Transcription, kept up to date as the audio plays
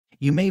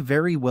You may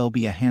very well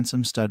be a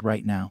handsome stud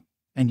right now,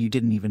 and you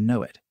didn't even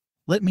know it.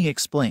 Let me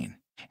explain.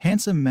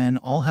 Handsome men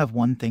all have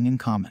one thing in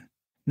common.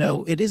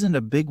 No, it isn't a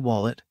big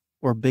wallet,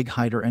 or big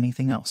height or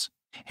anything else.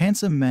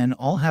 Handsome men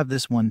all have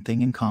this one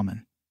thing in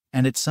common,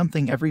 and it's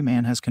something every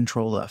man has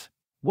control of.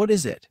 What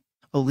is it?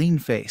 A lean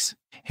face.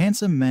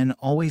 Handsome men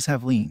always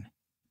have lean,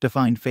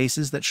 defined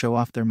faces that show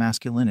off their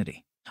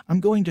masculinity.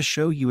 I'm going to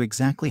show you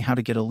exactly how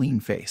to get a lean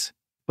face.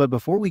 But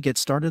before we get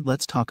started,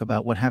 let's talk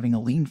about what having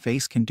a lean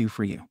face can do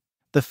for you.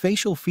 The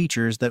facial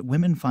features that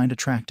women find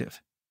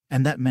attractive,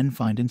 and that men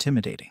find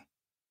intimidating.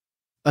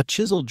 A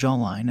chiseled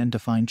jawline and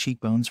defined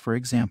cheekbones, for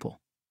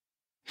example,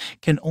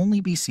 can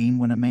only be seen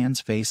when a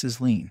man's face is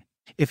lean.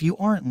 If you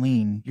aren't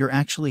lean, you're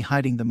actually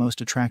hiding the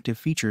most attractive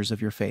features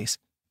of your face,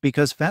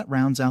 because fat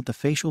rounds out the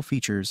facial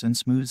features and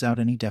smooths out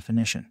any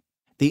definition.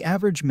 The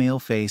average male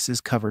face is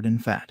covered in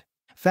fat.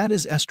 Fat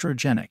is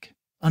estrogenic,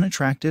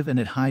 unattractive, and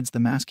it hides the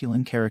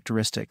masculine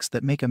characteristics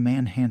that make a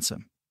man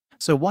handsome.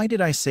 So why did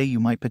I say you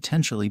might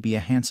potentially be a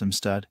handsome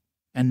stud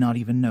and not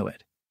even know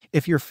it?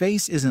 If your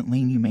face isn't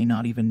lean, you may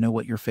not even know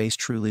what your face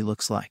truly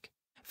looks like.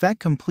 Fat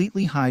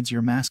completely hides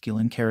your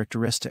masculine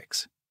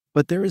characteristics.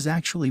 But there is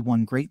actually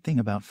one great thing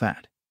about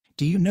fat.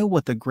 Do you know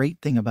what the great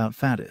thing about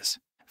fat is?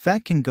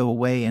 Fat can go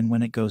away, and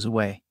when it goes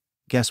away,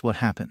 guess what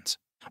happens?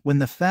 When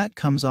the fat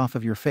comes off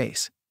of your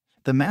face,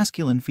 the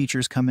masculine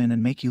features come in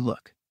and make you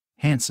look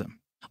handsome.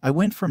 I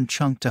went from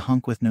chunk to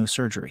hunk with no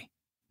surgery,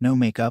 no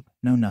makeup,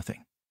 no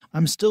nothing.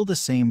 I'm still the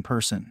same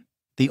person.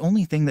 The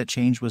only thing that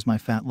changed was my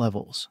fat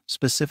levels,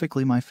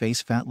 specifically my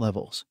face fat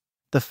levels.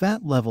 The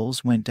fat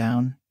levels went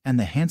down, and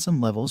the handsome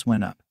levels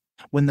went up.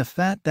 When the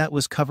fat that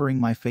was covering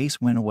my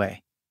face went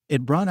away,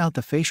 it brought out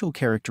the facial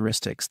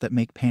characteristics that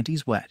make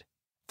panties wet.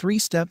 3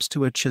 steps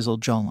to a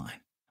chiseled jawline.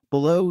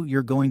 Below,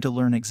 you're going to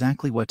learn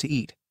exactly what to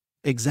eat,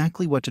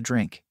 exactly what to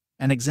drink,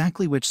 and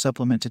exactly which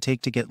supplement to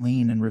take to get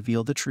lean and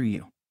reveal the true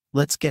you.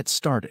 Let's get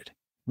started.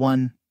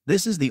 1.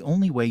 This is the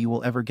only way you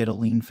will ever get a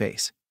lean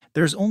face.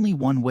 There's only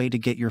one way to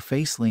get your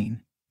face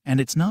lean, and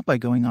it's not by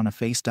going on a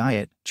face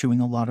diet, chewing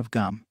a lot of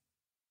gum,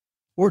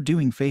 or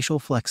doing facial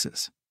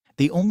flexes.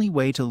 The only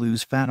way to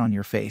lose fat on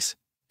your face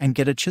and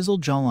get a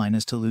chiseled jawline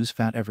is to lose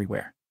fat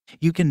everywhere.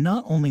 You can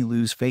not only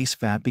lose face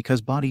fat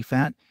because body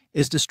fat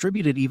is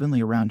distributed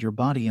evenly around your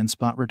body and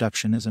spot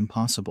reduction is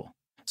impossible.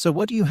 So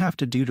what do you have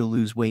to do to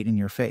lose weight in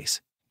your face?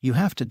 You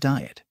have to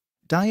diet.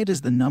 Diet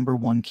is the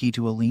 #1 key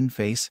to a lean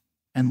face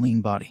and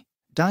lean body.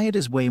 Diet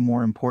is way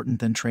more important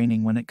than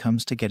training when it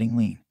comes to getting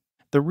lean.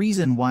 The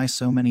reason why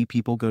so many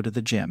people go to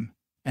the gym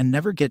and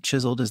never get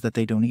chiseled is that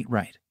they don't eat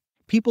right.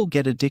 People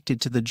get addicted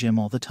to the gym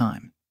all the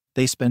time.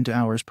 They spend 2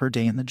 hours per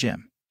day in the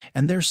gym,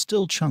 and they're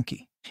still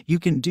chunky. You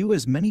can do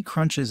as many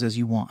crunches as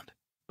you want,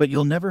 but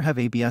you'll never have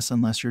ABS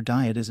unless your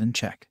diet is in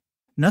check.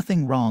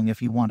 Nothing wrong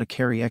if you want to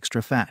carry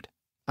extra fat.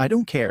 I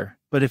don't care,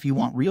 but if you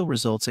want real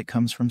results, it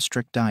comes from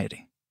strict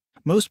dieting.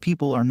 Most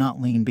people are not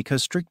lean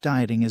because strict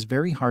dieting is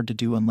very hard to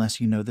do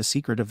unless you know the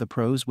secret of the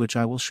pros, which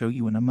I will show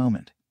you in a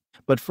moment.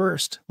 But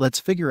first,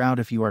 let's figure out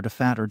if you are too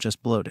fat or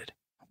just bloated.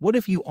 What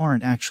if you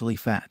aren't actually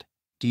fat?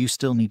 Do you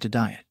still need to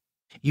diet?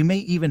 You may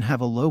even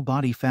have a low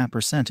body fat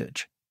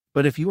percentage,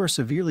 but if you are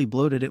severely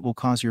bloated, it will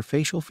cause your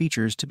facial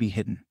features to be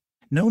hidden.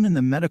 Known in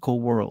the medical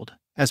world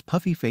as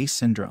puffy face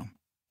syndrome,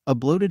 a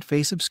bloated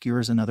face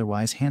obscures an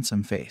otherwise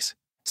handsome face.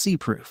 See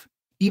proof.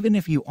 Even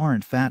if you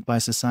aren't fat by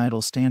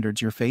societal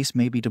standards, your face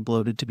may be too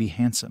bloated to be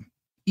handsome.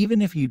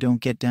 Even if you don't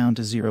get down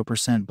to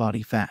 0%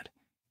 body fat,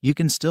 you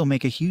can still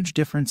make a huge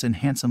difference in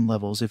handsome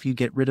levels if you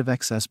get rid of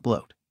excess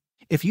bloat.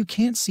 If you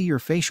can't see your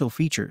facial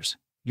features,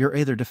 you're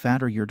either too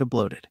fat or you're too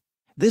bloated.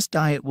 This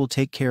diet will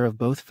take care of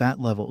both fat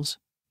levels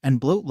and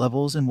bloat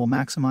levels and will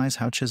maximize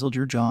how chiseled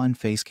your jaw and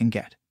face can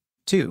get.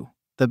 2.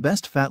 The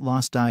best fat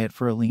loss diet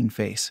for a lean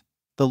face.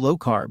 The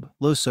low-carb,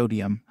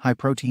 low-sodium,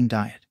 high-protein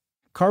diet.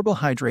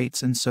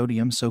 Carbohydrates and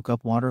sodium soak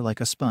up water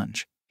like a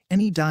sponge.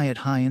 Any diet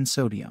high in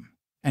sodium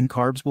and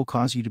carbs will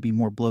cause you to be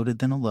more bloated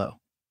than a low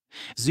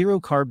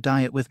zero-carb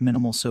diet with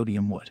minimal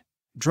sodium would.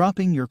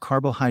 Dropping your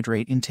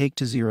carbohydrate intake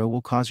to 0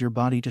 will cause your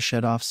body to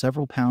shed off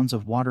several pounds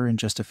of water in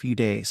just a few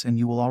days, and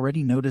you will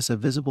already notice a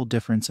visible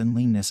difference in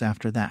leanness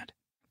after that.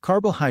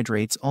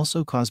 Carbohydrates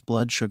also cause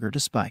blood sugar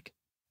to spike,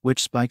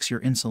 which spikes your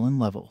insulin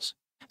levels.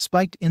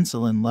 Spiked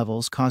insulin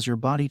levels cause your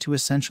body to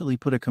essentially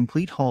put a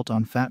complete halt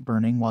on fat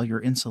burning while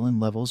your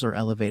insulin levels are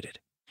elevated.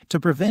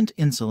 To prevent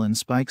insulin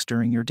spikes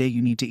during your day,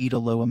 you need to eat a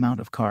low amount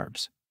of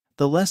carbs.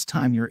 The less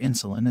time your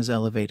insulin is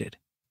elevated,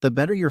 the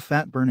better your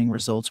fat burning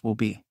results will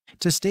be.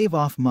 To stave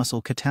off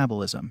muscle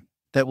catabolism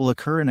that will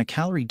occur in a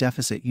calorie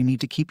deficit, you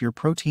need to keep your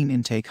protein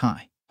intake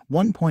high.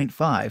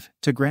 1.5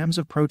 to grams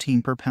of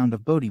protein per pound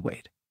of body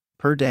weight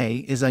per day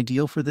is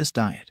ideal for this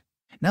diet.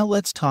 Now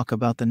let's talk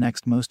about the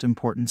next most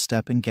important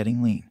step in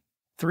getting lean.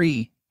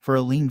 3. For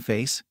a lean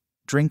face,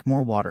 drink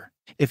more water.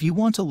 If you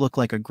want to look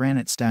like a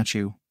granite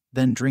statue,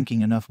 then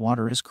drinking enough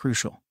water is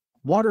crucial.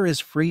 Water is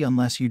free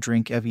unless you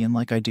drink Evian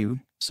like I do,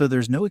 so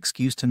there's no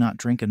excuse to not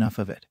drink enough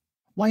of it.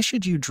 Why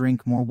should you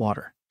drink more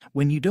water?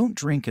 When you don't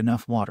drink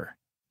enough water,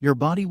 Your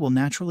body will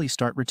naturally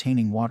start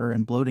retaining water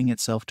and bloating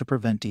itself to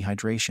prevent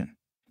dehydration.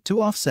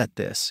 To offset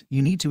this,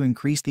 you need to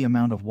increase the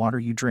amount of water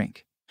you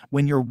drink.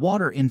 When your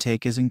water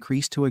intake is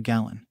increased to a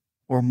gallon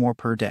or more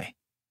per day,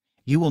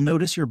 you will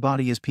notice your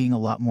body is peeing a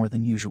lot more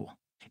than usual.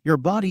 Your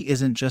body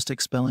isn't just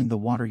expelling the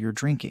water you're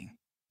drinking.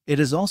 It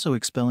is also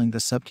expelling the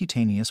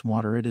subcutaneous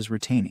water it is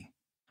retaining.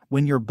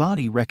 When your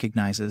body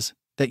recognizes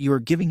that you are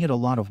giving it a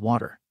lot of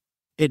water,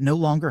 it no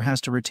longer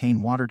has to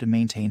retain water to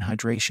maintain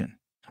hydration.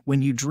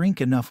 When you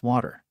drink enough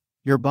water,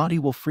 your body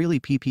will freely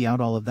pee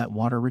out all of that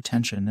water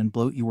retention and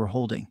bloat you were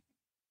holding,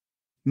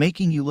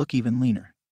 making you look even leaner.